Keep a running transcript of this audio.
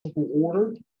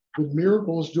order with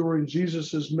miracles during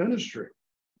Jesus's ministry.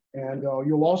 And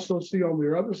you'll also see on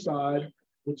the other side,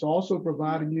 it's also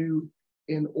providing you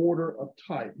in order of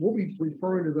type. We'll be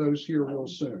referring to those here real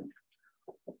soon.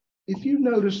 If you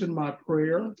notice in my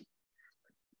prayer,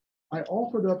 I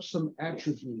offered up some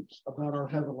attributes about our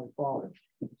Heavenly Father.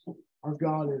 Our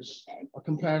God is a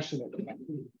compassionate God.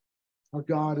 Our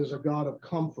God is a God of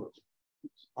comfort.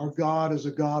 Our God is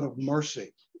a God of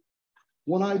mercy.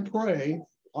 When I pray,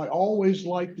 I always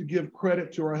like to give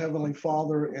credit to our Heavenly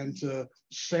Father and to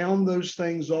sound those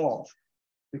things off,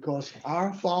 because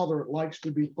our Father likes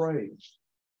to be praised.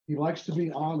 He likes to be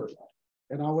honored.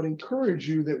 And I would encourage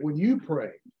you that when you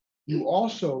pray, you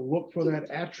also look for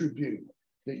that attribute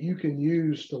that you can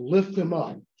use to lift him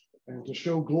up and to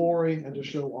show glory and to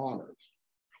show honor.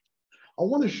 I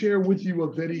want to share with you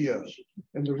a video.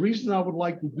 And the reason I would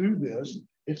like to do this,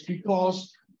 it's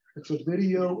because it's a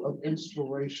video of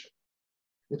inspiration.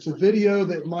 It's a video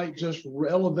that might just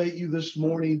elevate you this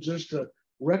morning, just to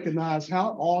recognize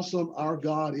how awesome our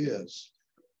God is.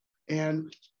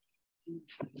 And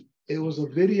it was a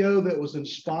video that was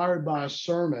inspired by a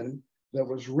sermon that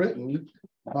was written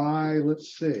by,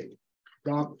 let's see,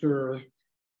 Dr.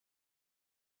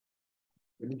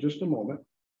 In just a moment,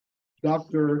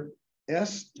 Dr.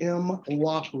 S.M.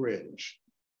 Lockridge.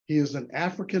 He is an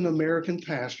African-American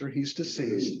pastor. He's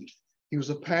deceased. He was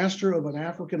a pastor of an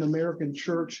African-American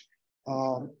church,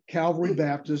 Calvary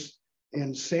Baptist,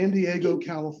 in San Diego,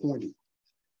 California.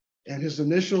 And his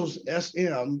initials,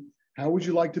 SM, how would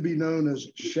you like to be known as?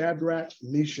 Shadrach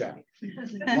Meshach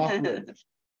Lockridge.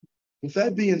 With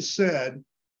that being said,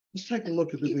 let's take a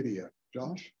look at the video.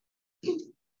 Josh? Give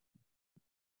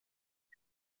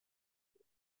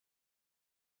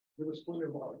us plenty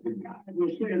of water. God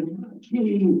was the king of the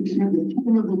Jews, and the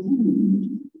king of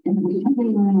Israel. He's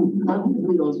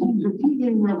the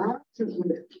king of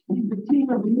righteousness. He's the king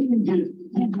of ages.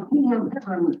 He's the king of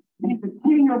heaven. He's the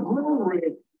king of glory.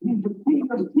 He's the king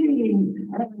of kings,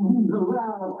 and he's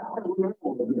around all the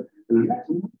world. That's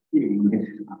the king.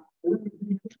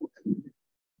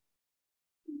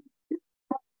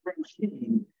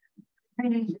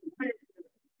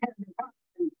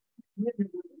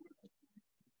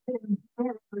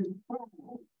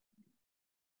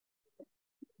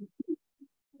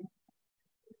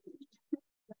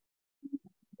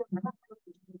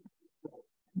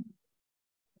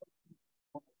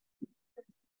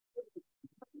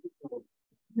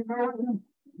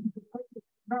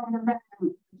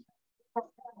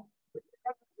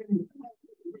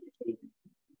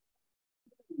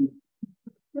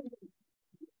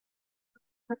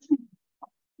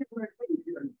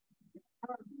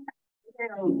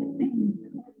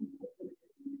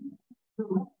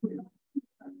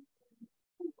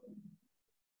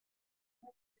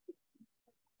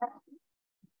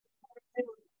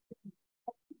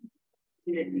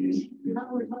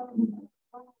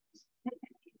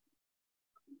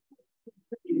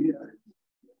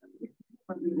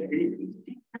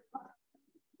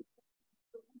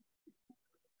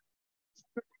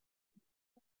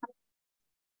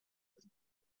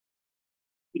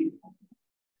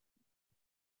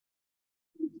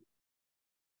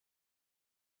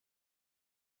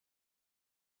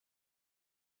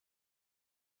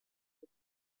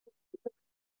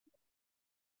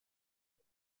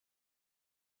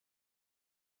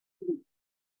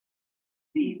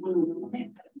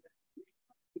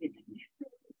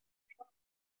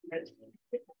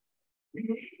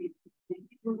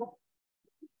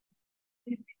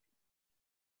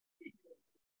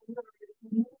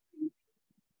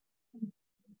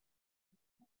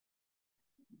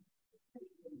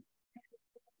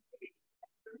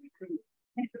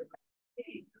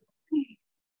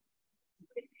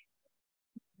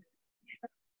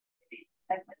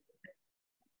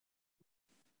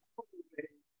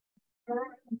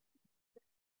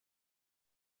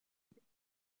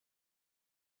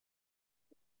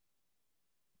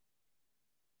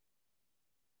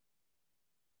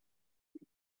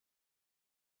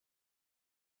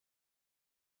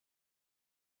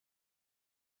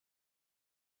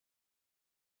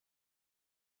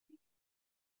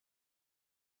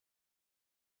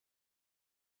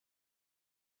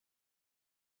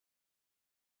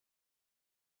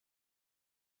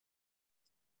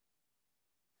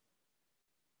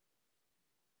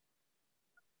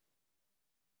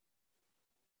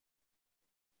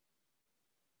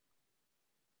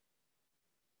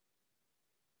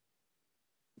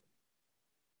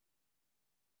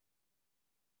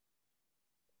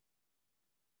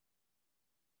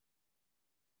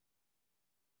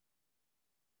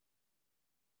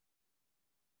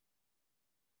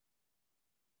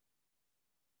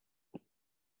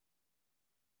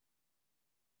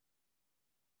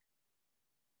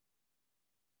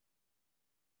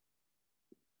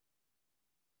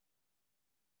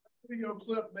 video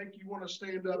clip make you want to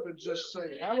stand up and just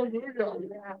say, hallelujah.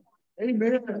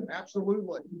 Amen.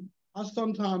 Absolutely. I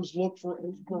sometimes look for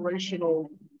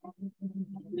inspirational.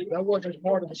 That wasn't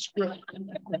part of the script.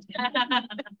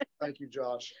 Thank you,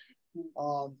 Josh.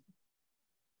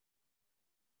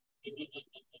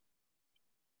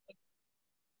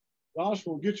 Josh,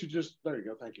 we'll get you just, there you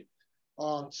go. Thank you.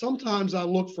 Sometimes I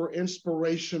look for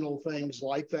inspirational things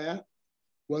like that,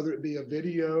 whether it be a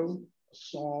video, a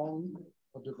song,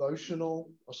 a devotional,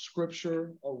 a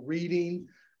scripture, a reading.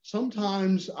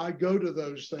 Sometimes I go to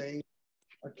those things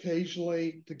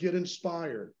occasionally to get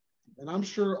inspired. And I'm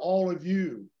sure all of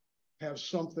you have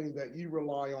something that you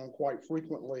rely on quite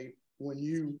frequently when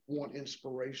you want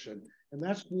inspiration. And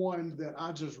that's one that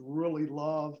I just really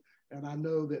love. And I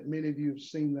know that many of you have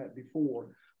seen that before.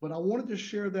 But I wanted to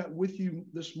share that with you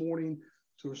this morning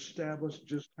to establish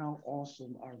just how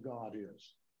awesome our God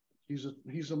is.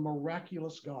 He's a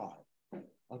miraculous God,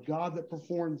 a God that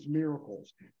performs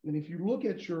miracles. And if you look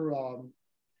at your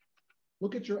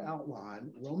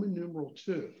outline, Roman numeral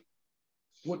 2,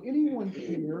 would anyone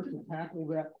care to tackle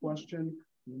that question,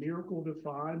 miracle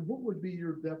defined? What would be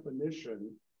your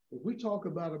definition? If we talk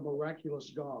about a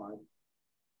miraculous God,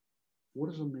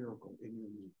 what is a miracle in your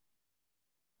view?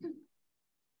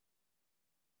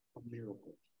 A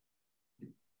miracle.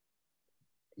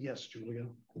 Yes, Julia.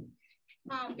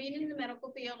 Being in the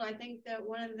medical field, I think that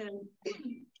one of the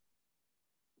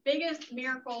biggest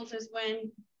miracles is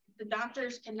when the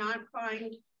doctors cannot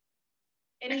find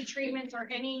any treatments or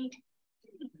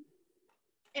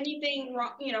anything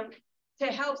wrong, to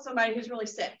help somebody who's really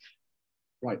sick.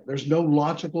 Right. There's no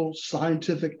logical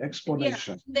scientific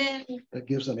explanation then that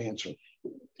gives an answer.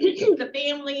 The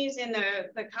families and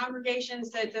the congregations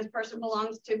that this person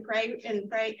belongs to pray and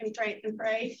pray and pray and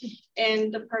pray,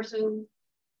 and the person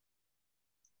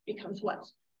becomes well.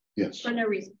 Yes. For no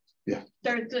reason. Yeah.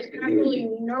 There's absolutely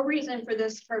no reason for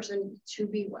this person to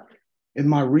be well. In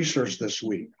my research this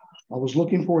week, I was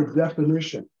looking for a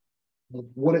definition of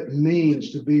what it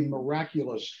means to be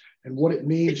miraculous and what it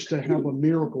means to have a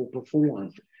miracle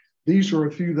performed. These are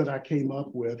a few that I came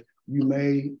up with. You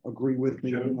may agree with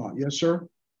me or not. Yes, sir?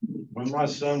 When my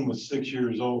son was 6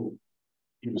 years old,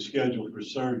 he was scheduled for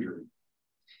surgery.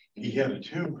 He had a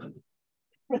tumor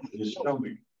in his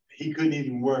stomach. He couldn't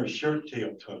even wear a shirt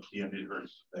tail tucked in. It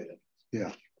hurts so bad.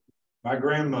 Yeah. My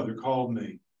grandmother called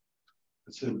me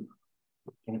and said,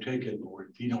 "Don't take it,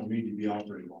 Lord. He don't need to be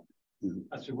operated on."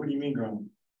 Mm-hmm. I said, "What do you mean, Grandma?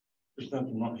 There's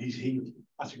nothing wrong. He's healed."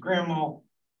 I said, "Grandma,"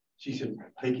 she said,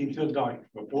 "take him to the doctor.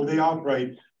 Before they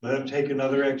operate, let him take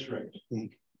another x-ray. Mm-hmm.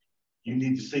 You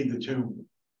need to see the tumor."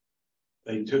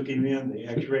 They took him in, they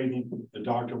x-rayed him. The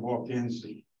doctor walked in and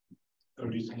said, "Throw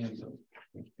his hands up."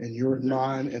 In your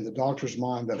mind and the doctor's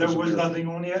mind, that there was nothing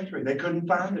on the x-ray. They couldn't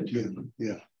find the tumor.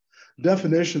 Yeah.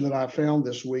 Definition that I found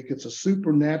this week, it's a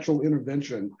supernatural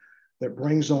intervention that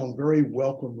brings on very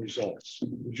welcome results.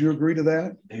 Would you agree to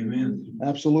that? Amen.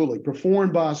 Absolutely.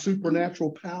 Performed by a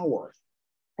supernatural power,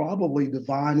 probably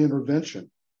divine intervention.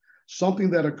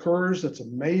 Something that occurs that's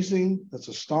amazing, that's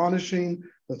astonishing,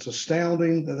 that's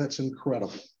astounding, that's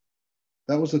incredible.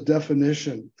 That was a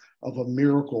definition of a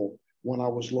miracle when I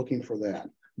was looking for that.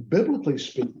 Biblically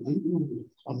speaking,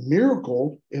 a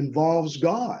miracle involves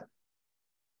God.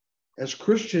 As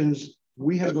Christians,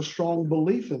 we have a strong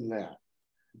belief in that.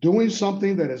 Doing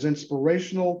something that is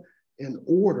inspirational in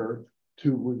order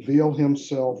to reveal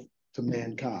himself to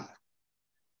mankind.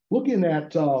 Looking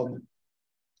at, I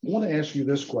want to ask you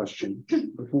this question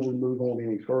before we move on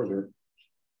any further.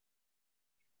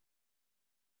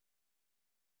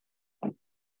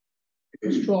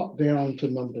 Let's drop down to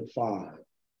number 5.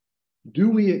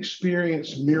 Do we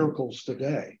experience miracles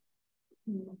today?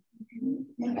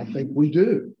 I think we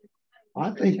do.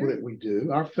 I think that we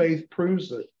do. Our faith proves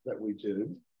that we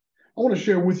do. I want to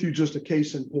share with you just a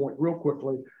case in point real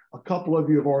quickly. A couple of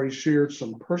you have already shared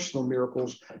some personal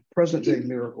miracles, present day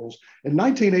miracles. In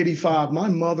 1985, my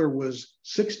mother was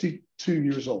 62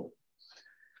 years old.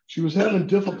 She was having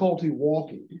difficulty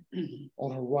walking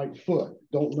on her right foot.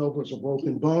 Don't know if it's a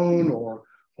broken bone or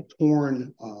a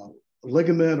torn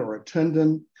ligament or a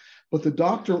tendon, but the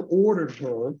doctor ordered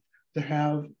her to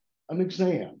have an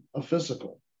exam, a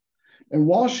physical. And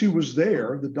while she was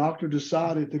there, the doctor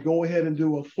decided to go ahead and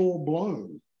do a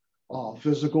full-blown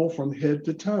physical from head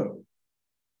to toe.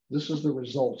 This is the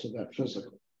results of that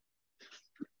physical.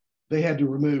 They had to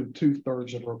remove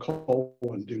 2/3 of her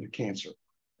colon due to cancer.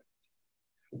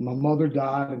 My mother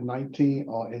died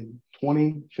in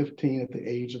 2015 at the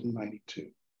age of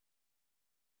 92.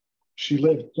 She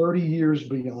lived 30 years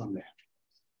beyond that.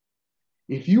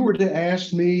 If you were to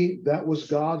ask me, that was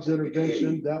God's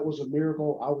intervention, that was a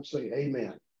miracle, I would say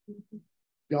amen.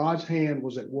 God's hand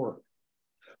was at work.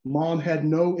 Mom had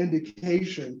no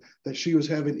indication that she was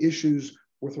having issues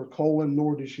with her colon,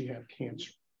 nor did she have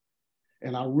cancer.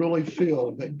 And I really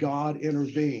feel that God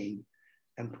intervened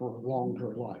and prolonged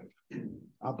her life.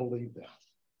 I believe that.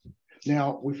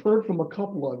 Now, we've heard from a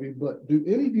couple of you, but do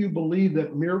any of you believe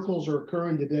that miracles are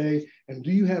occurring today? And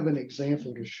do you have an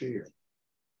example to share?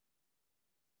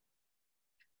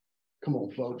 Come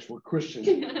on, folks, we're Christians.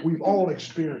 We've all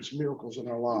experienced miracles in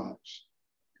our lives.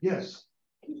 Yes.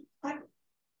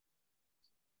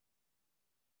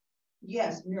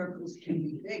 Yes, miracles can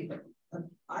be big, but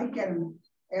I get them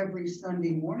every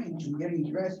Sunday morning. I'm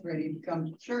getting dressed, ready to come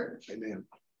to church. Amen.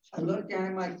 I look down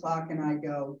at my clock and I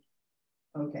go,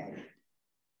 okay,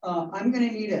 I'm going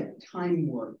to need a time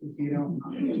warp if you don't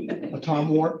mind. A time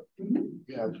warp? Mm-hmm.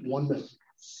 Yeah, 1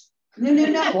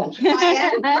 minute. No.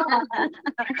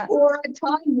 Or a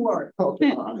time warp.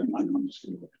 Okay.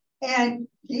 And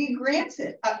he grants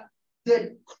it.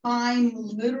 The time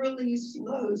literally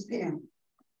slows down.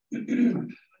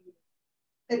 And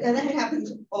that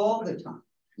happens all the time.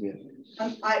 Yeah.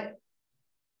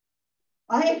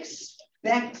 I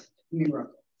expect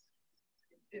miracles.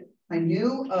 I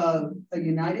knew of a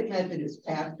United Methodist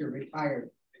pastor, retired,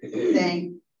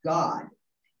 thank God,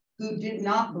 who did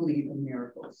not believe in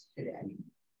miracles today.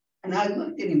 And I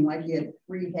looked at him like he had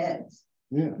 3 heads.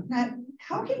 Yeah. Now,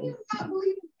 how can you not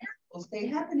believe in miracles? They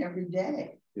happen every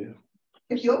day. Yeah.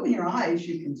 If you open your eyes,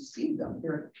 you can see them.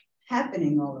 They're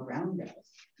happening all around us.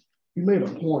 You made a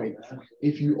point.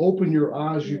 If you open your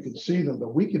eyes, you can see them,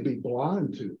 but we could be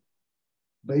blind to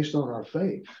based on our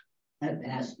faith.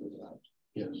 That's right.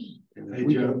 Yes. Hey,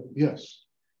 Joe. Yes.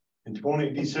 In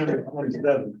December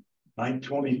 27th,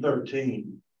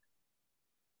 2013,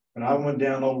 when I went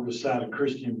down over the side of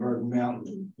Christiansburg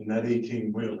Mountain in that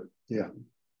 18-wheeler. Yeah.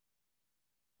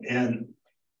 And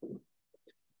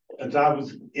as I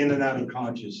was in and out of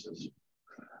consciousness,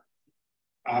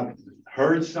 I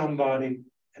heard somebody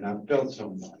and I felt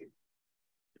somebody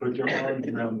put their arms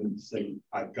around me and say,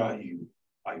 I got you.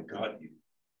 I got you.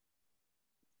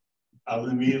 I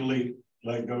immediately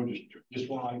let go, just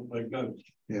when I let go.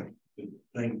 Yeah.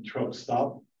 The truck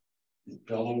stopped. It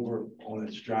fell over on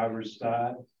its driver's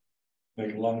side.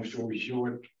 Make a long story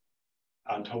short,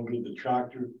 I totaled the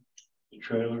tractor, the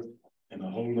trailer, and a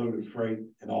whole load of freight,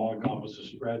 and all I got was a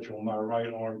scratch on my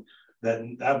right arm.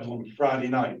 That was on Friday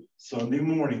night. Sunday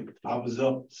morning, I was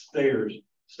upstairs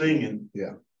singing.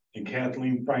 Yeah. And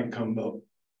Kathleen Frank come up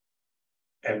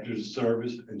after the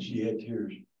service, and she had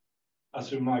tears. I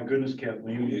said, my goodness,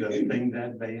 Kathleen, did I sing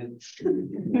that bad?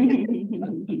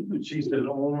 She said,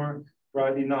 Omar,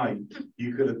 Friday night,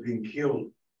 you could have been killed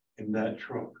in that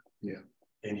truck. Yeah.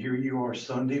 And here you are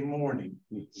Sunday morning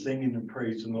singing and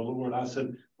praising the Lord. I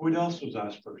said, what else was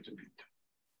I supposed to be doing?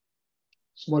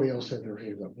 Somebody else had their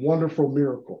hand up. Wonderful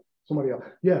miracle. Somebody else.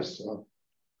 Yes.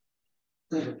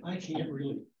 I can't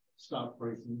really stop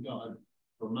praising God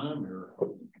for my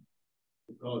miracle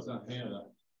because I had a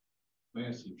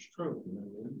massive stroke in my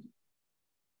limbs.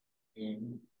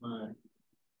 And my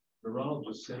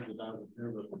neurologist said that I would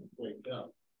never wake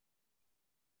up.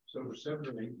 So for 7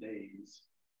 or 8 days,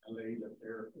 I laid up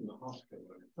there in the hospital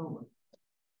in a coma.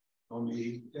 On the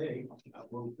 8th day, I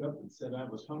woke up and said I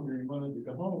was hungry and wanted to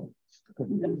go home.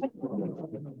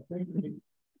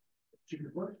 She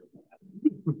could work.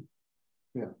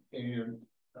 Yeah. And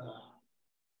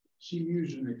she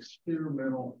used an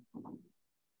experimental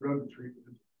drug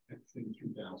treatment in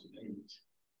 2008.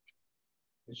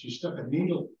 And she stuck a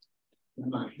needle in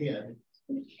my head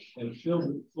and filled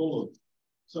it full of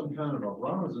some kind of a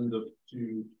rosin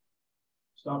to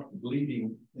stop the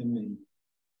bleeding in the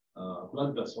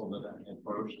blood vessel that I had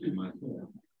burst in my head.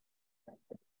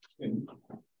 And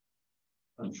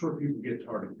I'm sure people get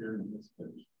tired of hearing this,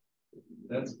 but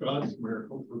that's God's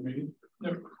miracle for me.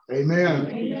 Amen.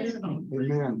 Amen.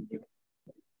 Amen.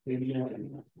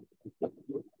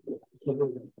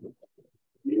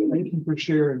 Thank you for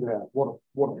sharing that. What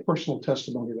a personal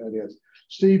testimony that is.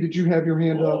 Steve, did you have your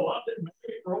hand up? I've been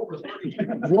married for over 30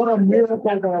 years. What a miracle.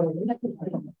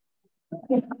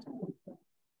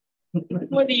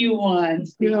 What do you want?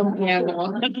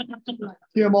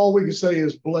 Kim, all we can say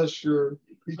is bless your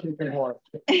peaking heart.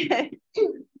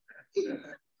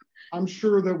 I'm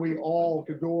sure that we all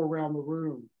could go around the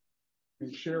room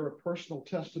and share a personal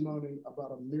testimony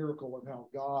about a miracle and how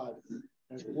God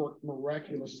has worked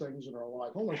miraculous things in our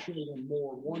life. I want to share them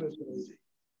more. One is,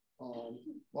 well,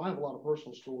 I have a lot of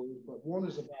personal stories, but one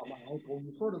is about my uncle.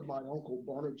 You've heard of my uncle,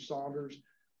 Barnard Saunders.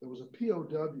 There was a POW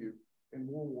in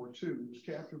World War II. He was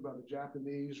captured by the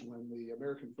Japanese when the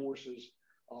American forces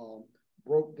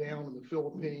broke down in the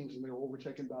Philippines and they were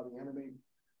overtaken by the enemy.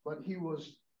 but he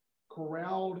was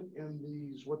corralled in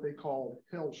these, what they call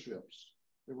hell ships.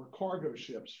 There were cargo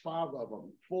ships, 5 of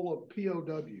them, full of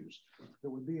POWs that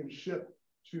were being shipped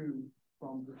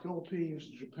from the Philippines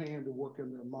to Japan to work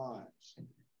in their mines.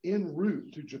 En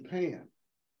route to Japan,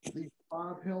 these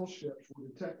 5 hell ships were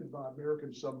detected by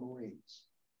American submarines.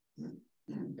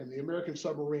 And the American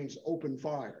submarines opened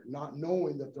fire, not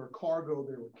knowing that their cargo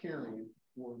they were carrying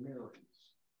were Americans.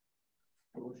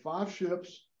 There were 5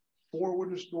 ships, 4 were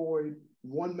destroyed,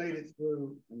 1 made it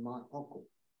through, and my uncle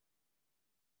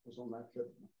was on that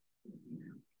 5th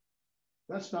one.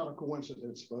 That's not a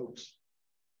coincidence, folks.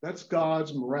 That's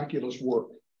God's miraculous work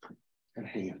at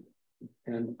hand.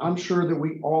 And I'm sure that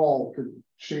we all could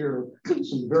share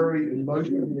some very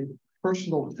emotionally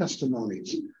personal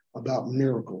testimonies about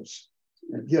miracles.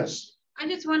 And yes. I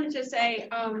just wanted to say,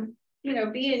 you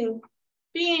know, being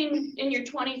in your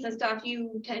 20s and stuff,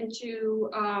 you tend to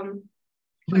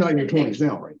You're not in your 20s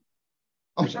now, right?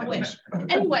 I'm sorry.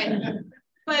 Anyway,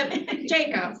 but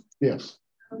Jacob. Yes.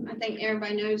 I think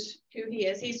everybody knows who he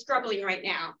is. He's struggling right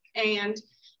now, and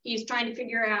he's trying to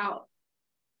figure out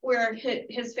where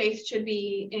his faith should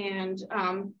be, and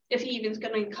if he even is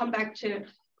going to come back to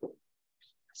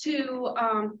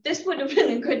this would have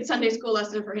been a good Sunday school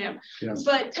lesson for him. Yes.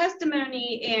 But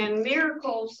testimony and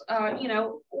miracles, you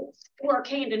know, work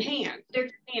hand in hand. They're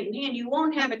hand in hand. You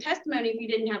won't have a testimony if you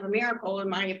didn't have a miracle, in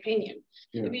my opinion,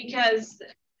 because,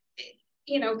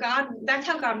 you know, God, that's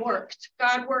how God works.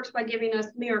 God works by giving us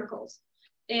miracles.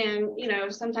 And, you know,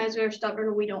 sometimes we're stubborn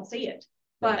and we don't see it,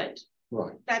 but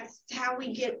that's how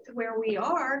we get to where we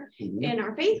are in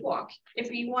our faith walk. If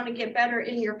you want to get better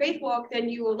in your faith walk, then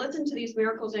you will listen to these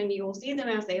miracles and you will see them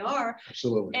as they are.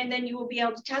 Absolutely. And then you will be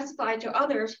able to testify to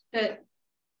others that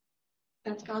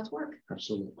that's God's work.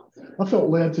 Absolutely. I felt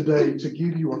led today to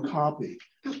give you a copy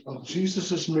of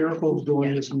Jesus's miracles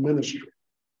during his ministry.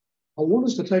 I want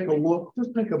us to take a look,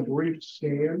 just take a brief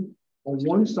scan. On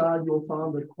one side, you'll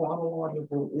find the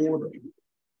chronological order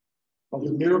of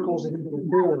the miracles that he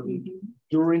performed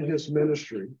during his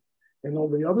ministry. And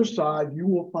on the other side, you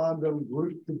will find them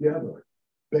grouped together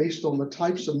based on the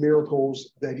types of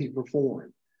miracles that he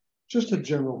performed. Just a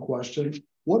general question.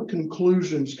 What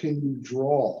conclusions can you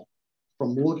draw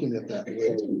from looking at that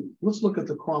list? Let's look at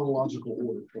the chronological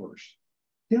order first.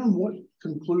 Tim, what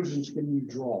conclusions can you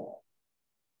draw?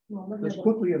 Let's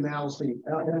quickly analyzing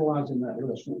that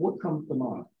list. What comes to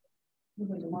mind?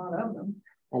 There's a lot of them.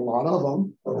 A lot of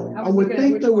them. I would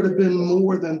think there would have been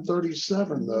more than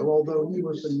 37, though, although he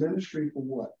was in ministry for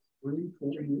what, 3-4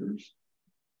 years?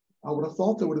 I would have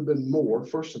thought there would have been more,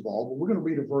 first of all, but we're going to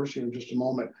read a verse here in just a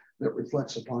moment that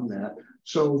reflects upon that.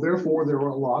 So therefore, there were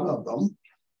a lot of them.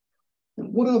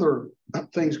 What other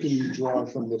things can you draw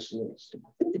from this list?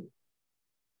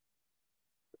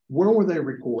 Where were they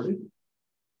recorded?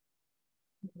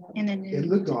 In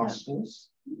the Gospels.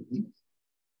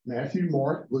 Matthew,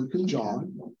 Mark, Luke, and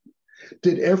John.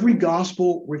 Did every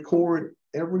gospel record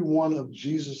every one of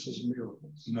Jesus's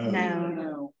miracles?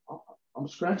 No. I'm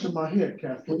scratching my head,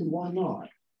 Kathleen. Why not?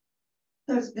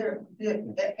 Because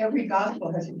every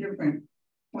gospel has a different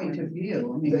point of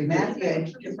view. I mean, Matthew had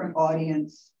a different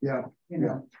audience. Yeah. You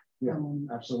know. Yeah.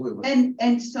 Absolutely.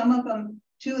 And some of them,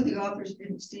 2 of the authors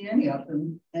didn't see any of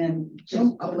them and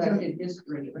just collected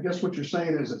history. I guess what you're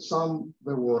saying is that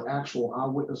there were actual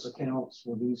eyewitness accounts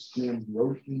where these men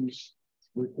wrote these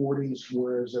recordings,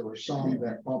 whereas there were some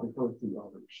that probably heard through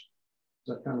others.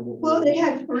 Is that kind of what? Well, they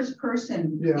had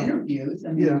first-person interviews.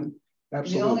 I mean,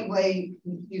 absolutely. The only way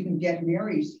you can get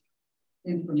Mary's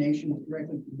information is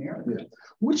directly from Mary. Yeah.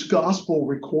 Which gospel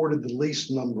recorded the least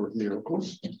number of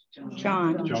miracles?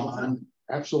 John.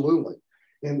 Absolutely.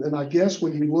 And I guess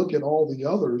when you look at all the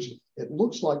others, it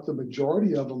looks like the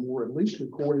majority of them were at least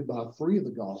recorded by 3 of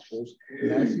the Gospels,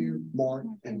 Matthew, Mark,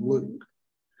 and Luke.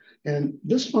 And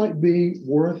this might be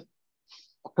worth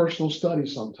a personal study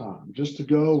sometime, just to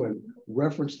go and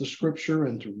reference the scripture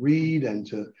and to read and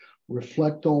to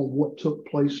reflect on what took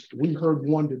place. We heard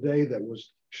one today that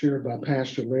was shared by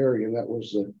Pastor Larry, and that was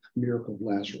the miracle of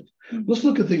Lazarus. Let's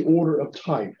look at the order of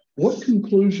type. What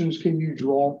conclusions can you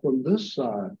draw from this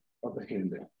side of the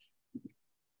handout?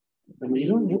 I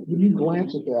mean, when you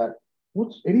glance at that,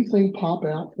 what's anything pop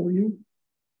out for you?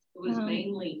 It was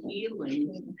mainly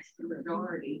healing, the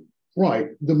majority. Right.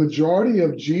 The majority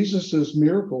of Jesus's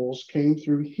miracles came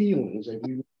through healings. If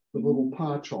you the little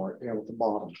pie chart down at the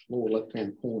bottom, lower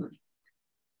left-hand corner.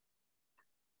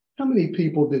 How many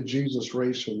people did Jesus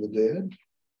raise from the dead?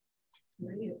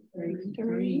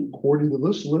 3. According to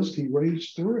this list, he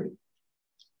raised 3.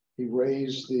 He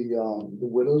raised the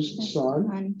widow's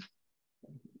son.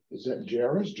 Is that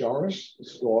Jairus,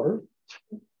 his daughter?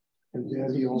 And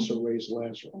then he also raised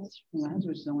Lazarus.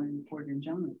 Lazarus is only recorded in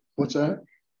John. What's that?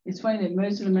 It's funny that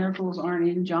most of the miracles aren't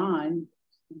in John,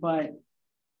 but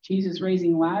Jesus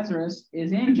raising Lazarus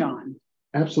is in John.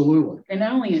 Absolutely. And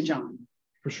only in John.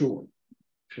 For sure.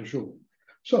 For sure.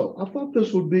 So I thought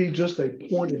this would be just a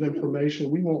point of information.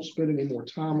 We won't spend any more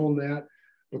time on that,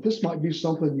 but this might be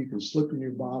something you can slip in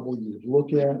your Bible, you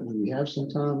look at when you have some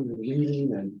time, you're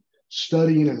reading and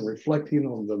studying and reflecting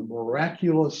on the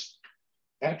miraculous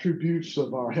attributes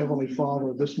of our Heavenly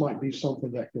Father. This might be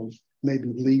something that can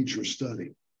maybe lead your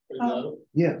study.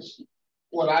 Yes.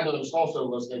 What I noticed also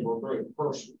was they were very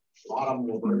personal. A lot of them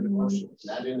were very personal.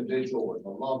 That individual was a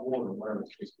loved one or whatever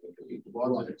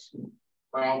it's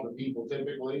proud of people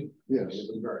typically. Yes.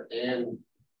 And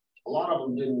a lot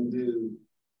of them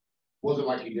wasn't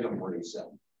like he did them for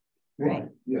himself. Right.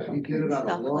 Yeah, he did it out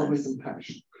of love and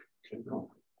compassion.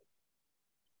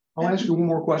 I'll ask you one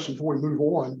more question before we move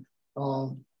on.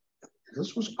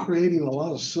 This was creating a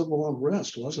lot of civil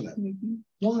unrest, wasn't it? Mm-hmm.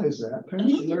 Why is that? Pastor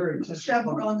Larry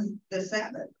Several on the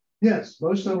Sabbath. Yes,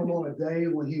 most of them on a day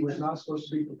when he was not supposed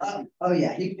to be. Oh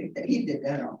yeah, he did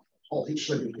that all. Oh, he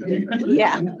should have.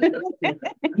 Yeah.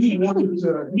 He wanted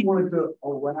to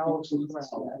arouse the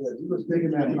crowd. He was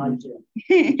digging that night.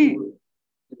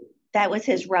 That was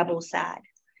his rebel side.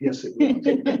 Yes, it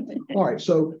was. All right.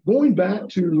 So going back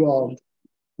to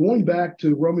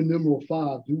Roman numeral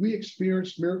 5, do we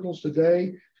experience miracles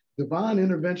today, divine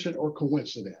intervention or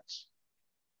coincidence?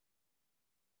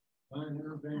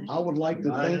 I would like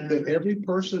to think that every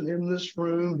person in this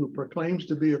room who proclaims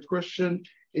to be a Christian,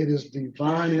 it is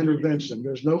divine intervention.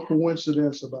 There's no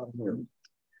coincidence about a miracle.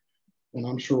 And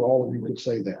I'm sure all of you would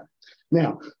say that.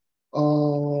 Now,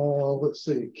 let's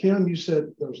see. Kim, you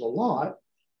said there's a lot,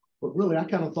 but really I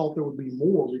kind of thought there would be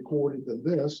more recorded than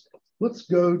this. Let's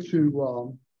go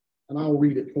to, and I'll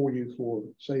read it for you for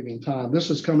saving time. This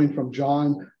is coming from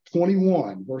John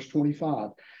 21, verse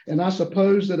 25. And I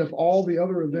suppose that if all the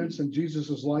other events in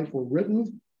Jesus's life were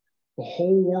written, the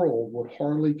whole world would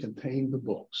hardly contain the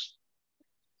books.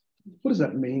 What does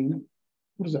that mean?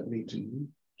 What does that mean to you?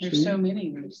 There's so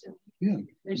many. Yeah.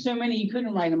 There's so many, you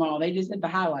couldn't write them all. They just hit the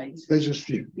highlights. There's just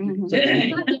few.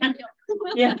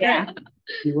 Yeah.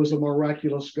 He was a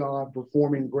miraculous God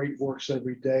performing great works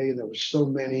every day. And there were so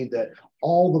many that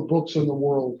all the books in the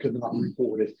world could not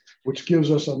record it, which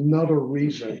gives us another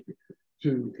reason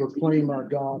to proclaim our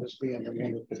God as being a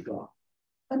wonderful God.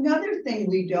 Another thing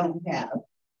we don't have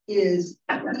is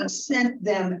he sent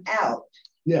them out.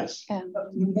 Yes.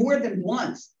 More than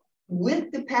once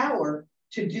with the power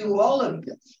to do all of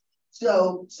this.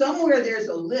 So somewhere there's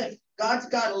a list. God's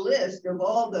got a list of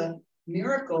all the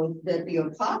miracles that the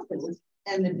apostles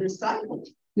and the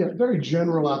disciples. Yeah, very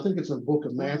general. I think it's a book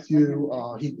of Matthew.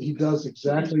 He does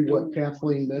exactly what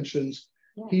Kathleen mentions.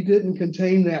 He didn't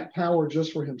contain that power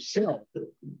just for himself.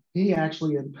 He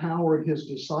actually empowered his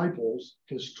disciples,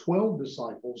 his 12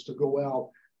 disciples, to go out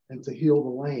and to heal the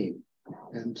lame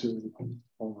and to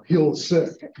heal the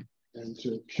sick and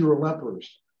to cure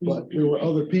lepers. But there were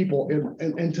other people.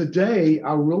 And today,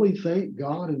 I really think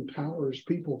God empowers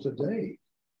people today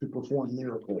to perform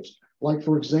miracles. Like,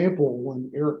 for example,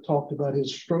 when Eric talked about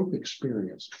his stroke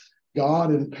experience,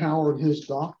 God empowered his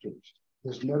doctors,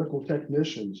 his medical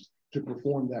technicians to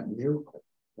perform that miracle.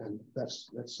 And that's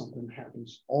something that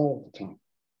happens all the time.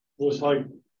 Well, it's like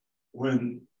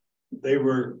when they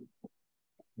word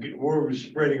was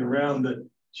spreading around that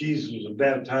Jesus was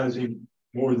baptizing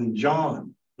more than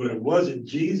John, but it wasn't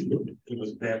Jesus that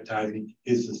was baptizing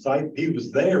his disciples. He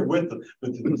was there with them,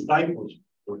 but the disciples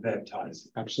were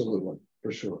baptizing. Absolutely,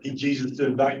 for sure. Jesus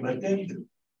stood back and let them do.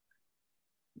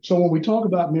 So when we talk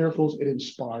about miracles, it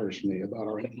inspires me about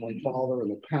our Heavenly Father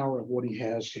and the power of what he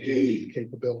has to do, the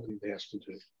capability he has to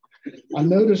do. I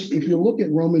noticed if you look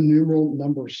at Roman numeral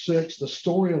number 6, the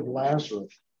story of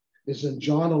Lazarus is in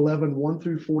John 11, 1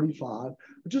 through 45. I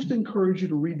just encourage you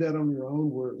to read that on your own.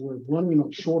 We're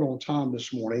running short on time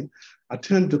this morning. I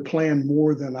tend to plan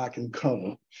more than I can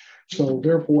cover. So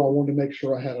therefore, I wanted to make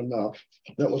sure I had enough.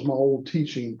 That was my old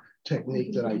teaching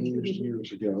technique that I used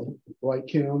years ago. Right,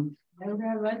 Kim?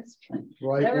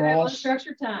 Right, Ross?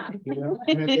 Structured time. Yeah,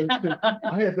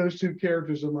 I had those two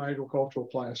characters in my agricultural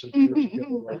classes years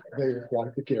ago. They were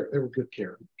quite the characters. They were good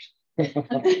characters.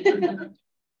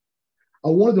 I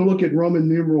wanted to look at Roman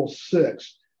numeral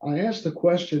 6. I asked the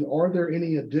question, are there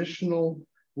any additional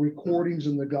recordings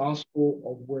in the gospel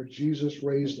of where Jesus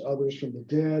raised others from the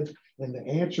dead? And the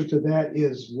answer to that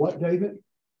is what, David?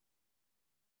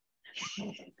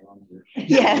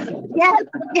 Yes.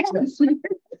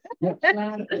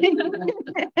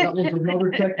 That was another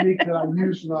technique that I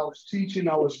used when I was teaching.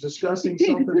 I was discussing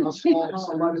something. I saw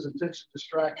somebody's attention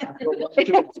distracted. I go right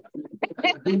to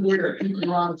it. Beware, keep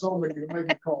your eyes on me. You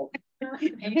make a call.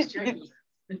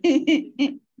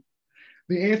 The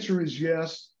answer is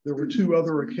yes. There were 2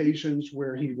 other occasions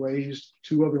where he raised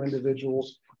 2 other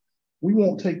individuals. We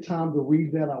won't take time to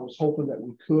read that. I was hoping that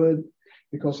we could,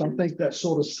 because I think that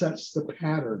sort of sets the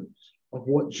pattern of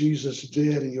what Jesus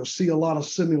did. And you'll see a lot of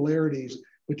similarities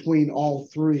between all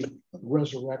 3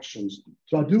 resurrections.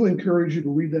 So I do encourage you to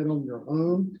read that on your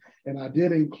own. And I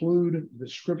did include the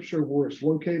scripture where it's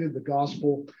located, the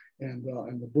gospel and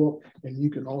the book, and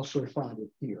you can also find it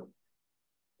here.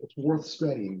 It's worth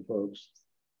studying, folks.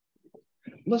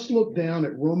 Let's look down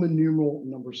at Roman numeral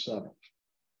number 7.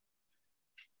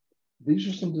 These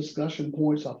are some discussion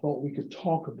points I thought we could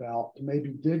talk about to maybe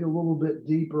dig a little bit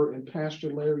deeper in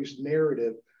Pastor Larry's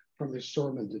narrative from his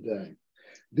sermon today.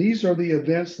 These are the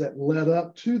events that led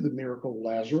up to the miracle of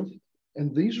Lazarus,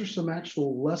 and these are some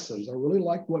actual lessons. I really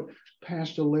like what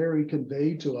Pastor Larry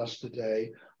conveyed to us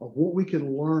today of what we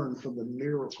can learn from the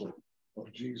miracle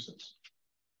of Jesus.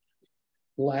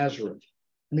 Lazarus,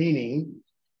 meaning,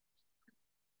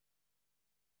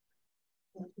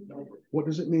 what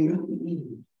does it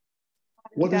mean?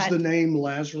 What does the name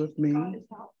Lazarus mean?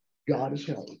 God is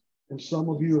helping. And some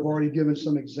of you have already given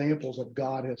some examples of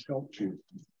God has helped you.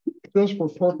 Just for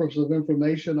purpose of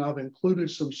information, I've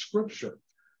included some scripture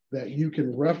that you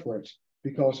can reference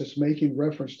because it's making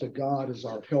reference to God as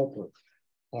our helper.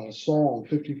 Psalm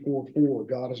 54:4,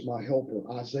 God is my helper.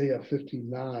 Isaiah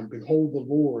 59, behold the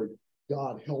Lord,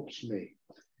 God helps me.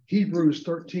 Hebrews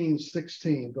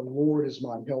 13:16, the Lord is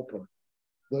my helper.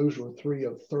 Those were 3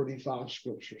 of 35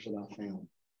 scriptures that I found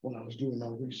when I was doing my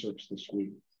research this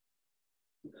week.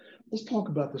 Let's talk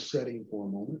about the setting for a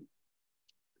moment.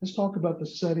 Let's talk about the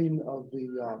setting of the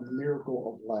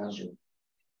miracle of Lazarus.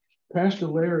 Pastor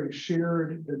Larry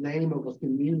shared the name of a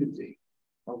community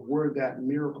of where that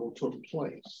miracle took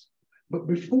place. But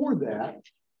before that,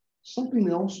 something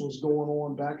else was going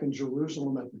on back in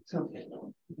Jerusalem at the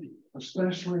temple,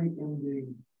 especially in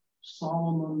the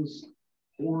Solomon's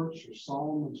porch or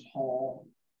Solomon's hall.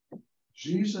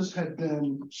 Jesus had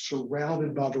been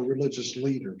surrounded by the religious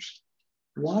leaders.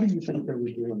 Why do you think they were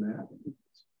doing that?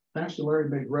 Pastor Larry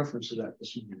made reference to that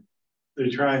this morning. They're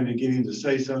trying to get him to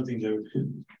say something that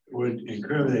would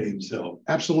incriminate himself.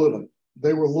 Absolutely.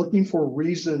 They were looking for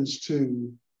reasons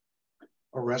to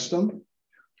arrest him,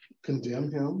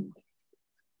 condemn him,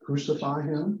 crucify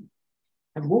him.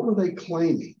 And what were they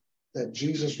claiming that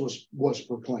Jesus was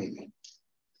proclaiming?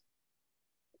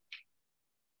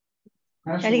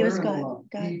 That he was God.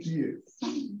 He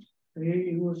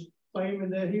was claiming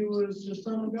that he was the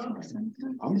Son of God.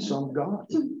 I'm the Son of God.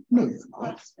 No, you're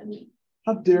not.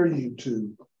 How dare you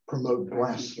to promote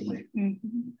blasphemy?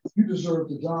 You deserve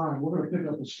to die. We're going to pick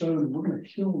up a stone and we're going to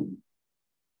kill you.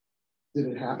 Did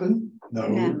it happen?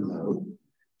 No.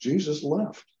 Jesus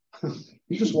left.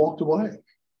 He just walked away.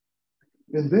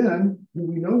 And then, do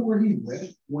we know where he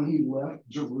went when he left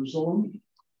Jerusalem?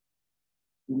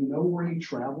 Do we know where he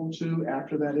traveled to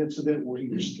after that incident where he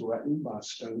was threatened by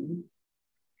stoning?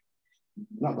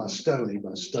 Not by stoning,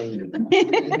 by stoning.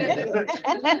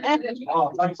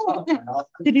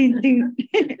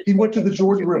 He went to the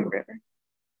Jordan River.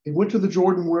 He went to the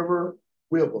Jordan River.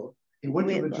 He went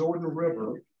to the Jordan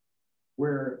River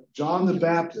where John the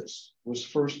Baptist was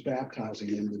first baptizing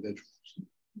individuals.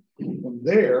 From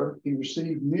there, he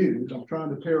received news. I'm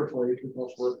trying to paraphrase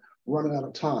because we're running out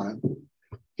of time.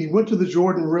 He went to the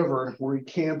Jordan River where he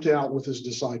camped out with his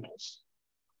disciples.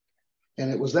 And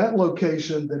it was that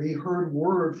location that he heard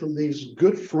word from these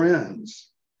good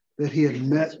friends that he had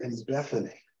met in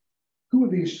Bethany. Who are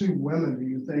these 2 women do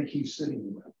you think he's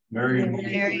sitting with? Mary and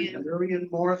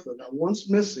Martha. Now, one's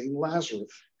missing,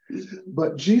 Lazarus.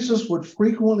 But Jesus would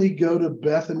frequently go to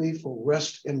Bethany for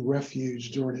rest and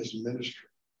refuge during his ministry.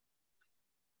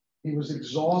 He was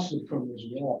exhausted from his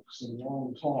walks and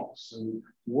long talks and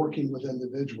working with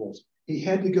individuals. He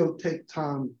had to go take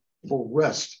time for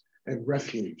rest and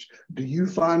refuge. Do you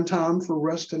find time for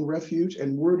rest and refuge?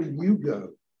 And where do you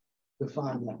go to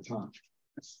find that time?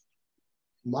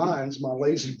 Mine's my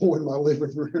lazy boy in my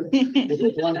living room with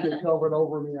a blanket covered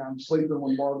over me. I'm sleeping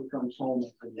when Barbara comes home.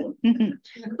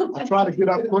 I try to get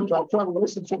up quick. I try to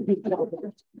listen to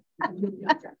people.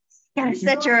 Gotta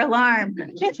set your alarm.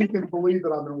 You can believe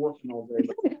that I've been working all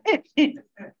day.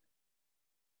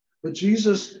 But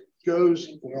Jesus goes,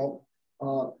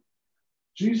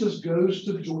 Jesus goes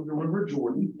to the River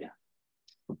Jordan.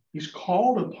 He's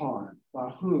called upon by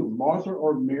whom? Martha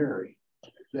or Mary,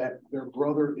 that their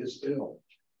brother is ill.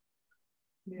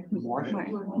 Martha.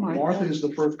 Martha. Martha is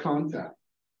the first contact.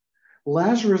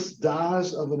 Lazarus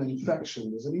dies of an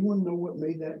infection. Does anyone know what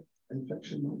made that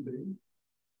infection not be?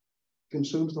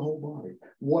 Consumes the whole body.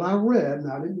 What I read,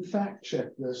 and I didn't fact check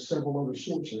this, several other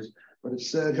sources, but it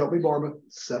said, help me, Barbara,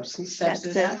 sepsis.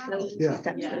 Sepsis. Yeah.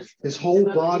 Sepsis. His whole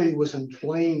body was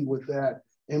inflamed with that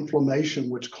inflammation,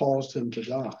 which caused him to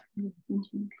die.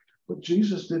 Mhm. But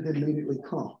Jesus didn't immediately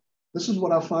come. This is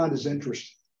what I find is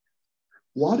interesting.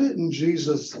 Why didn't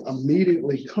Jesus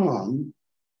immediately come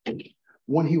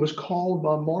when he was called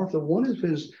by Martha, one of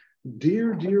his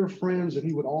dear, dear friends that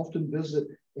he would often visit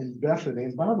in Bethany?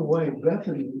 And by the way,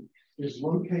 Bethany is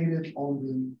located on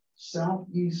the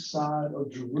southeast side of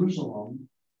Jerusalem,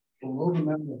 below the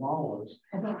Mount of Olives,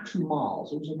 about 2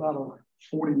 miles. It was about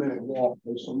a 40-minute walk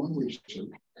based on my research.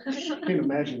 I can't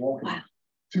imagine walking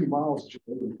 2 miles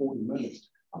in 40 minutes.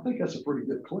 I think that's a pretty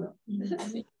good clip. Yeah.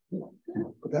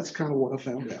 But that's kind of what I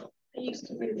found out. I used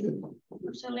to read.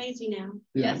 I'm so lazy now.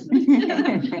 Yeah.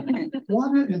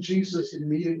 Why didn't Jesus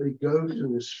immediately go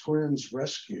to his friend's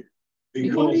rescue? He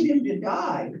Because, wanted him to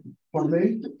die.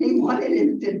 Pardon me? He wanted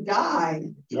him to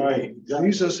die. right,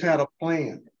 Jesus had a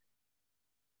plan.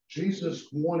 Jesus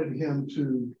wanted him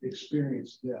to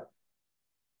experience death.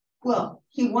 Well,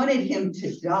 he wanted him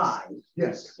to die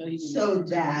Yes. so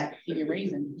that He could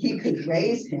raise him. he could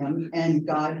raise him and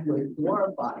God would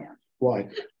glorify him. Right.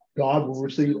 God will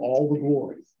receive all the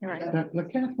glory. Right. Now,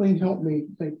 Kathleen, help me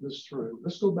think this through.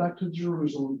 Let's go back to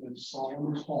Jerusalem and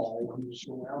Solomon's Hall when he was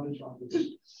surrounded by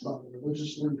the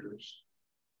religious leaders.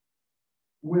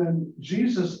 When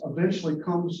Jesus eventually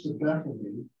comes to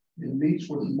Bethany and meets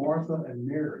with Martha and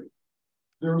Mary,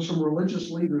 there are some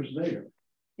religious leaders there.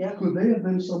 Yeah. Could they have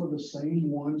been some of the same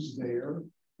ones there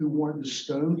who wanted to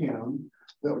stone him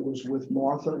that was with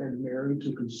Martha and Mary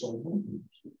to console him?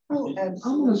 Oh, I'm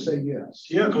absolutely. going to say yes.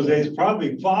 yeah, because they's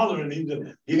probably following him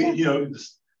to, Yeah.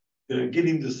 to get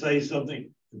him to say something,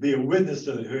 to be a witness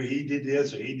to her. He did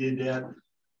this or he did that. Or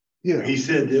Yeah. he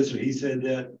said this or he said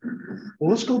that.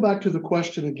 Well, let's go back to the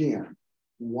question again.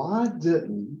 Why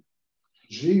didn't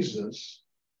Jesus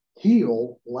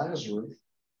heal Lazarus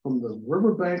from the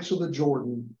riverbanks of the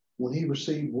Jordan when he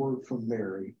received word from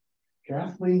Mary?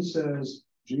 Kathleen says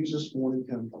Jesus wanted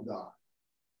him to die.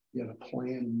 He had a plan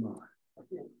in mind.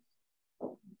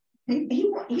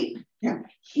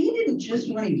 He didn't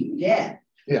just want him dead.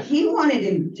 Yeah. He wanted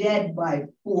him dead by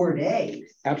 4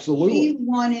 days. Absolutely. He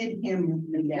wanted him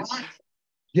to die.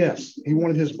 Yes, he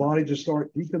wanted his body to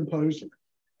start decomposing.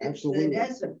 Absolutely. The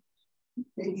desert.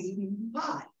 It's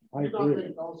hot. I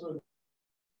agree. Also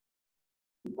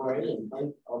pray and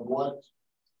think of what,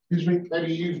 Excuse me?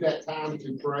 maybe use that time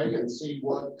to pray and see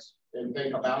what, and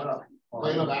think about a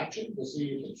plan of action to see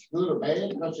if it's good or bad,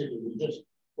 because if we just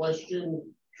question,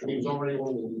 he was already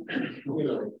on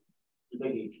the,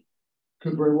 maybe.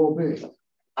 Could very well be.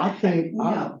 I think,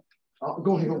 No.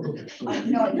 go ahead. Go ahead.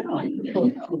 No.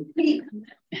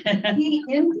 He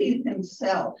emptied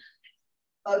himself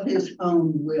of his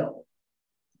own will.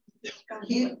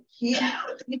 He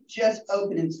just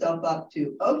opened himself up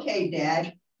to, okay,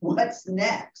 Dad, what's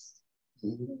next?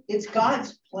 Mhm. It's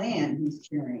God's plan he's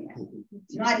carrying out.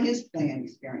 It's not his plan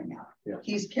he's carrying out. Yeah.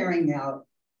 He's carrying out.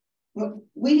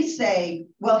 We say,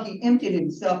 well, he emptied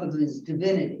himself of his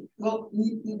divinity. Well,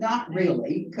 not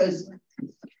really, because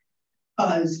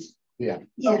Yeah.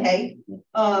 okay,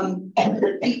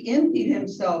 he emptied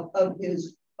himself of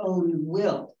his own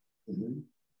will. Mhm.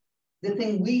 The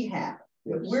thing we have,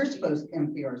 that Yes. we're supposed to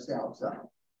empty ourselves of.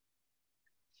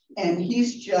 And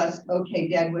he's just, okay,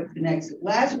 Dad, what's the next?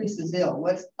 Lazarus is ill.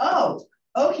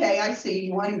 Okay, I see.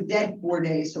 You want him dead 4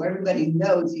 days, so everybody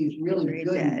knows he's really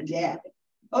good and dead.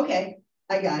 Okay,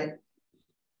 I got it.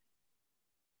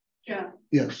 Yeah,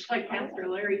 Yes. like Pastor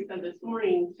Larry said this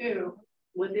morning too,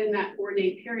 within that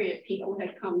 4-day period, people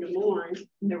had come to mourn.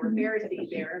 There were Pharisees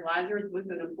there. Lazarus was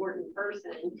an important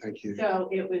person. Thank you. So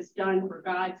it was done for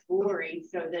God's glory,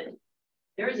 so that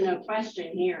there's no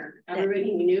question here.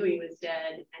 Everybody knew he was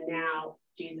dead, and now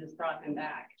Jesus brought him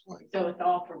back. So it's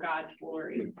all for God's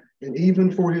glory. And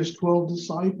even for his 12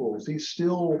 disciples, he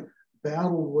still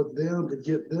battled with them to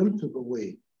get them to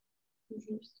believe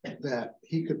that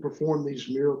he could perform these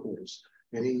miracles.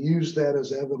 And he used that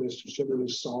as evidence to show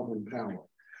his sovereign power.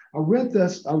 I read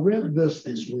this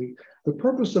week. The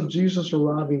purpose of Jesus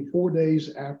arriving 4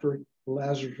 days after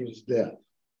Lazarus' death.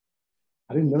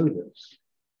 I didn't know this.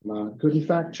 I couldn't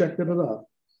fact check it up.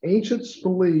 Ancients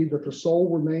believed that the soul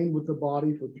remained with the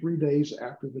body for 3 days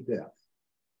after the death.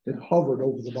 It hovered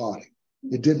over the body.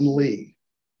 It didn't leave.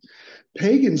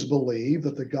 Pagans believed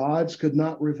that the gods could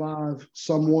not revive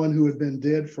someone who had been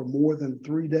dead for more than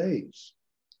 3 days.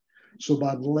 So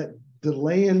by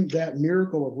delaying that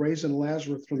miracle of raising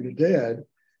Lazarus from the dead,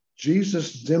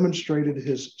 Jesus demonstrated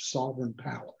his sovereign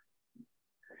power.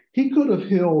 He could have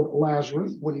healed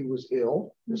Lazarus when he was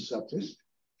ill, the sepsis,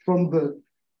 from the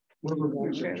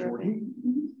riverbanks of Jordan,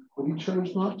 but he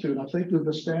chose not to. And I think we've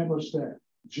established that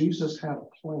Jesus had a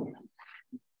plan.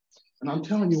 And I'm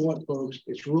telling you what, folks,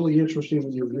 it's really interesting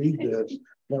when you read this.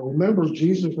 Now, remember,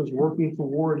 Jesus was working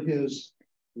toward his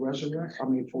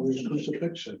resurrection, for his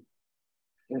crucifixion.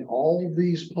 And all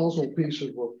these puzzle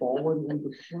pieces were falling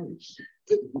into place.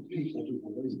 The people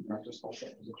who believe, not just all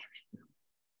that.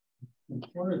 And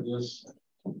part of this,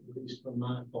 at least from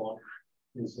my thought,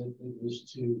 is that it was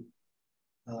to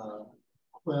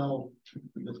quell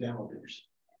the doubters.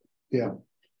 Yeah.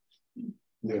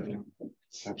 Yeah,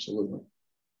 absolutely.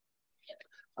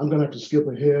 I'm going to have to skip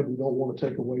ahead. We don't want to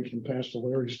take away from Pastor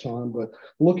Larry's time, but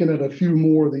looking at a few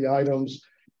more of the items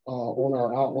on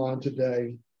our outline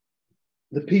today,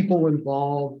 the people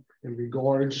involved in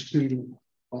regards to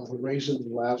the raising of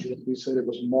Lazarus, we said it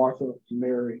was Martha,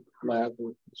 Mary, Lazarus,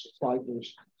 the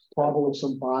disciples, probably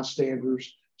some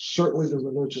bystanders, certainly the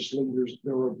religious leaders.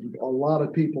 There were a lot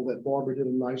of people that Barbara did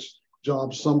a nice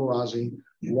job summarizing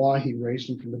why he raised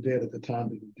him from the dead at the time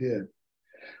that he did.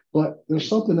 But there's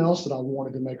something else that I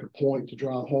wanted to make a point to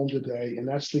drive home today, and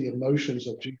that's the emotions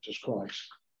of Jesus Christ.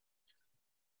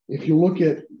 If you look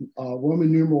at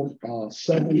Roman numeral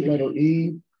 7, letter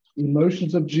E,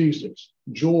 emotions of Jesus: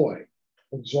 joy,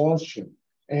 exhaustion,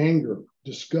 anger,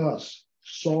 disgust,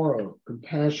 sorrow,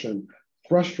 compassion,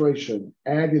 frustration,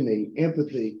 agony,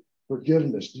 empathy,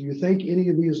 forgiveness. Do you think any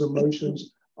of these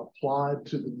emotions applied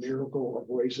to the miracle of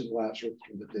raising Lazarus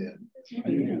from the dead?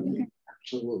 Yeah.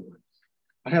 Absolutely.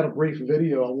 I had a brief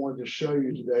video I wanted to show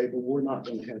you today, but we're not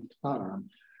going to have time.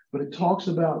 But it talks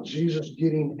about Jesus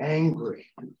getting angry.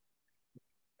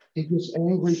 He gets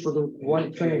angry for the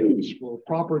right things, for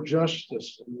proper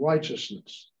justice and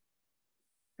righteousness.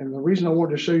 And the reason I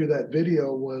wanted to show you that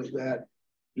video was that,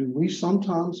 do we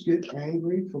sometimes get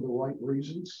angry for the right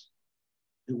reasons?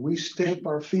 Do we stamp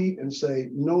our feet and say,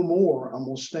 no more, I'm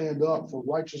going to stand up for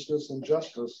righteousness and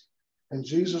justice? And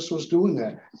Jesus was doing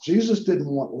that. Jesus didn't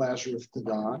want Lazarus to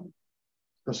die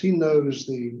because he knows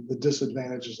the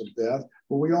disadvantages of death.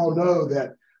 But we all know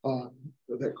that,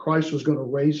 that Christ was going to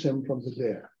raise him from the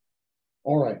dead.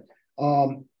 All right.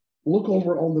 Look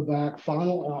over on the back,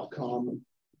 final outcome,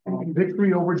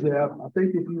 victory over death. I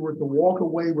think if you were to walk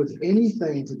away with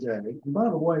anything today, and by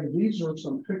the way, these are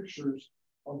some pictures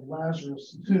of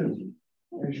Lazarus' tomb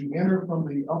as you enter from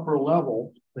the upper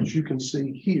level that you can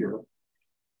see here.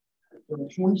 There are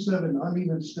 27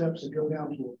 uneven steps that go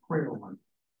down to a prayer room.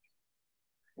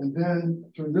 And then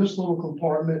through this little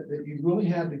compartment that you really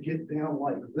had to get down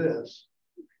like this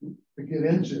to get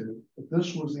into, but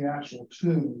this was the actual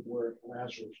tomb where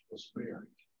Lazarus was buried.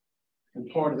 And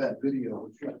part of that video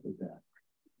reflected that.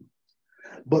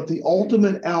 But the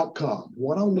ultimate outcome,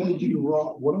 what I want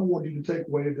you to take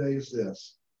away today is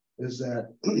this, is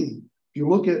that if you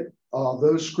look at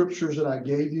those scriptures that I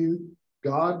gave you,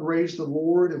 God raised the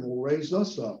Lord and will raise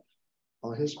us up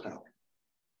on his power.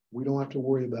 We don't have to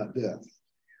worry about death.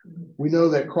 We know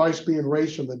that Christ being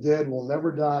raised from the dead will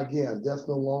never die again. Death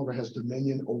no longer has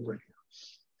dominion over him.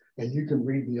 And you can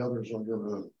read the others on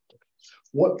your own.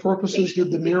 What purposes did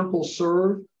the miracle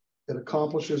serve? It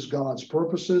accomplishes God's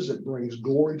purposes. It brings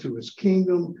glory to his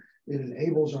kingdom. It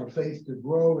enables our faith to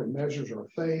grow. It measures our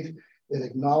faith. It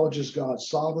acknowledges God's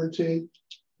sovereignty.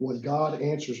 When God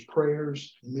answers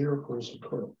prayers, miracles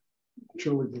occur. I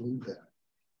truly believe that.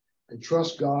 And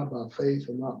trust God by faith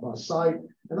and not by sight.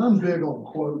 And I'm big on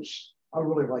quotes. I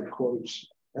really like quotes.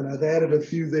 And I've added a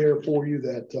few there for you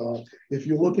that if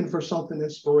you're looking for something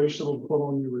inspirational to put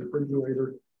on your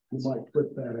refrigerator, you might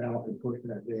print that out and put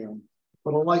that down.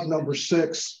 But I like number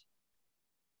 6,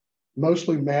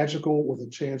 mostly magical with a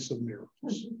chance of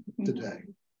miracles today.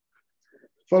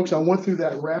 Folks, I went through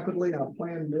that rapidly. I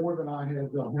planned more than I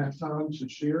had time to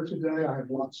share today. I have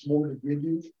lots more to give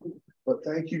you. But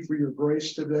thank you for your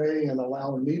grace today and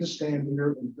allowing me to stand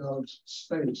here in Doug's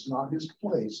space, not his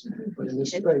place, but in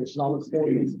his space. And I'll look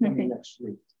forward to coming next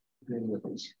week being with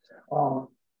us.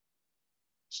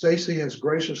 Stacy has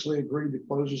graciously agreed to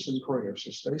close us in prayer.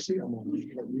 So Stacy, I'm going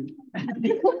to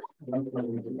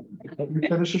let you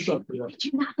finish us up. Did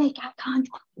you not make eye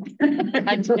contact?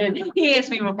 I did. He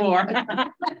asked me before.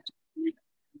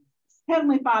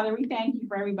 Heavenly Father, we thank you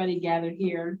for everybody gathered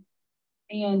here.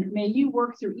 And may you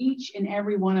work through each and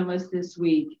every one of us this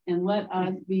week and let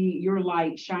us be your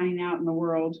light shining out in the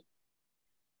world.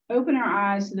 Open our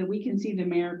eyes so that we can see the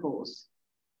miracles.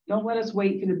 Don't let us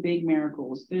wait for the big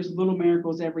miracles. There's little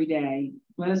miracles every day.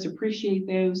 Let us appreciate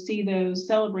those, see those,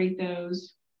 celebrate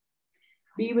those.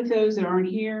 Be with those that aren't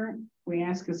here. We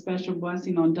ask a special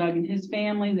blessing on Doug and his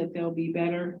family, that they'll be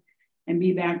better and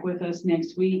be back with us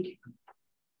next week.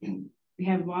 We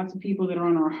have lots of people that are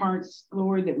on our hearts,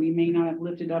 Lord, that we may not have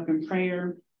lifted up in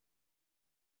prayer.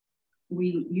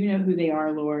 You know who they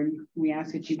are, Lord. We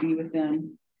ask that you be with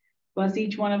them. Bless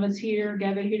each one of us here,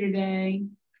 gathered here today.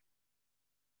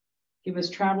 Give us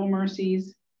travel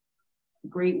mercies, a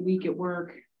great week at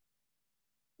work.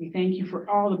 We thank you for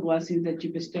all the blessings that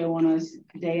you bestow on us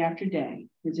day after day.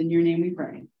 It's in your name we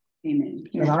pray. Amen.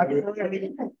 And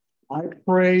I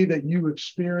pray that you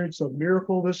experience a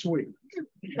miracle this week.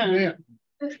 Amen.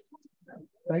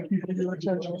 Thank you for your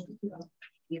attention.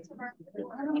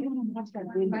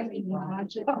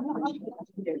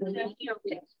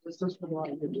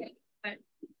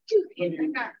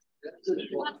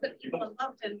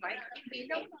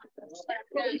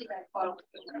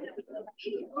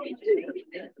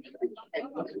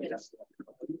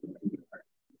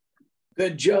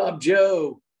 Good job,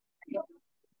 Joe.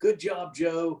 Good job,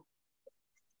 Joe.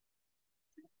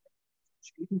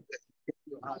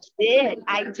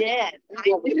 I did.